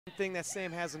thing that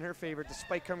Sam has in her favor,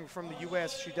 despite coming from the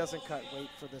U.S., she doesn't cut weight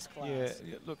for this class.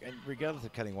 Yeah, look, and regardless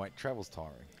of cutting weight, travel's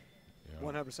tiring.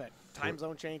 100%. Time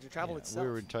zone change and travel itself.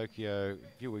 We were in Tokyo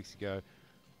a few weeks ago.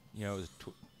 You know, it was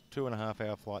a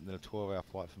 2.5-hour flight and then a 12-hour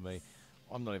flight for me.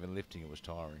 I'm not even lifting. It was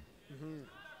tiring.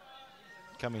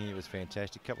 Coming here was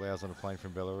fantastic. A couple of hours on a plane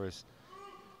from Belarus.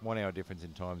 1 hour difference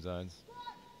in time zones.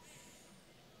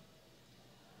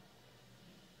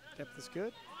 Depth is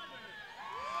good.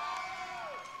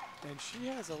 And she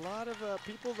has a lot of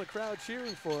people in the crowd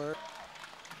cheering for her.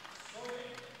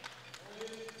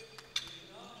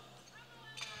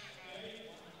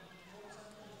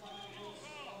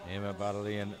 Emma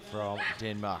Badalyan from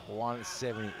Denmark,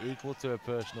 170, equal to her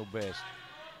personal best.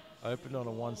 Opened on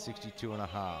a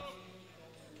 162.5.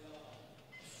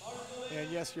 And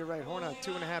yes, you're right, Horna,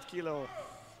 2.5 kilo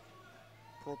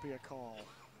appropriate call.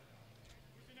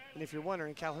 And if you're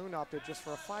wondering, Calhoun opted just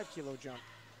for a 5 kilo jump.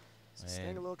 So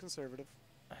staying a little conservative.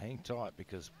 Hang tight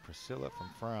because Priscilla from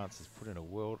France has put in a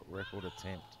world record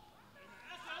attempt.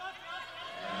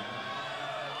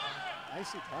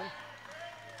 Nicely done.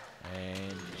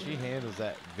 And she handles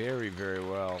that very, very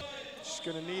well. She's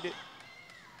gonna need it.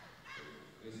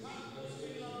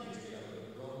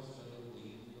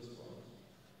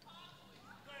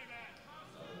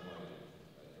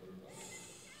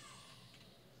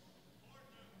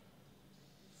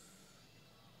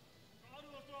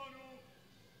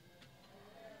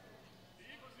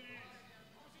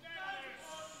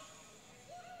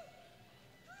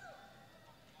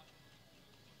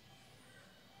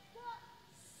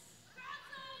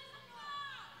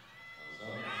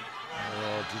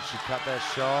 Did she cut that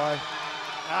shy?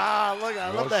 Ah, look,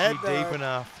 I love the head nod. Was she deep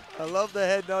enough? I love the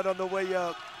head nod on the way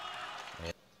up.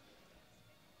 Yeah.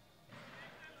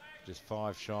 Just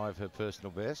 5 shy of her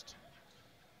personal best.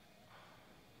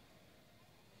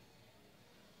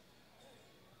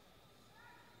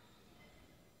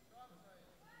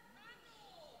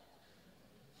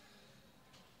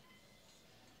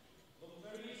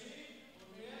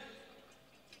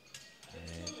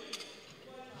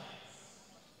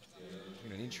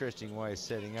 Interesting way of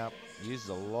setting up. Uses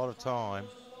a lot of time.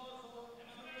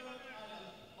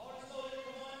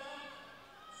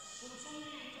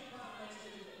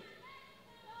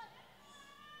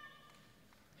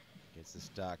 Gets the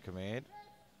start command.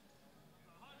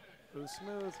 Too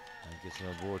smooth. And gets him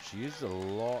on board. She uses a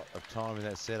lot of time in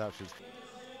that setup. She's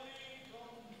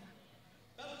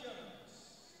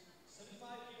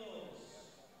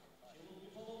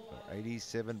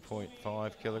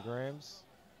 87.5 kilograms.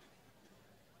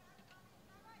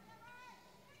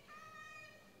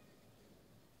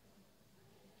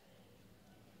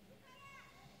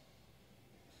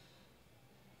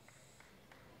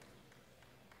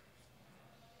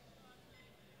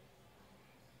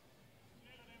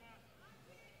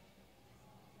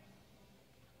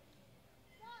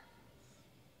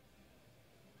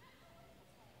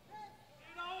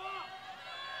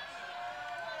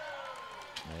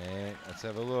 And let's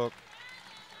have a look.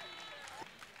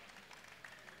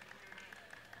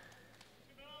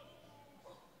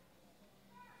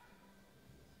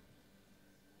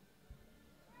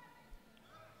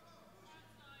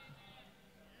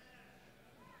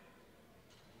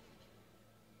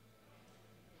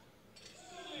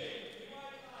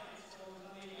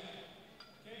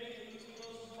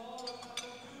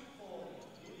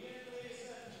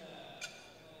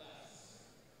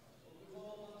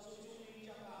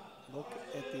 Look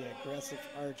at the aggressive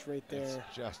arch right there. It's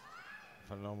just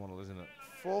phenomenal, isn't it?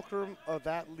 Fulcrum of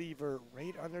that lever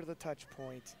right under the touch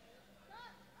point.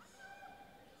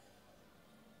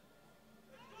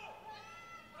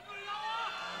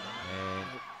 And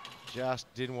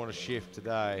just didn't want to shift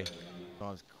today.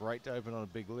 It's great to open on a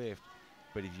big lift,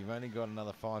 but if you've only got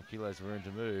another 5 kilos of room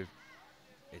to move,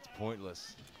 it's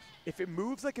pointless. If it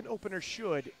moves like an opener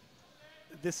should,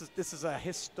 this is a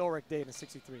historic day in the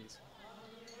 63s.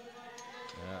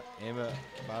 Emma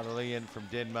Badalyan from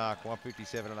Denmark,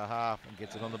 157.5, and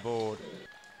gets it on the board.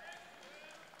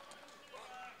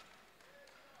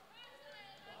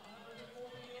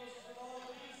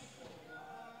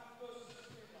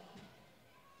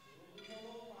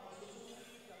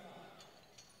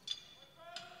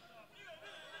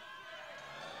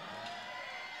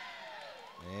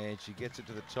 And she gets it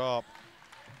to the top.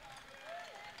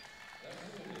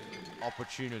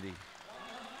 Opportunity.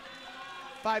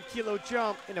 5 kilo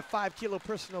jump and a 5 kilo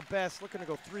personal best. Looking to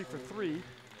go 3 for 3.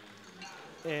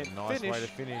 And nice way to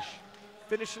finish.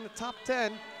 Finish in the top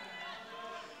 10.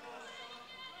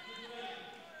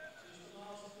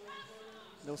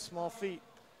 No small feat.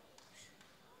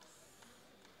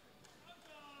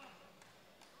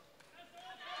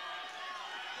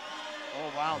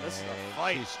 wow, this is a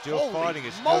fight. She's still Holy fighting.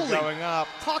 It's moly. still going up.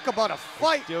 Talk about a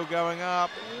fight. It's still going up.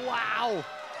 Wow.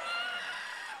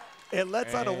 It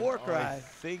lets out a war cry. I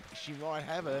think she might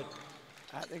have it.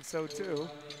 I think so too.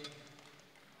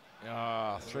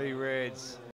 Ah, 3 reds.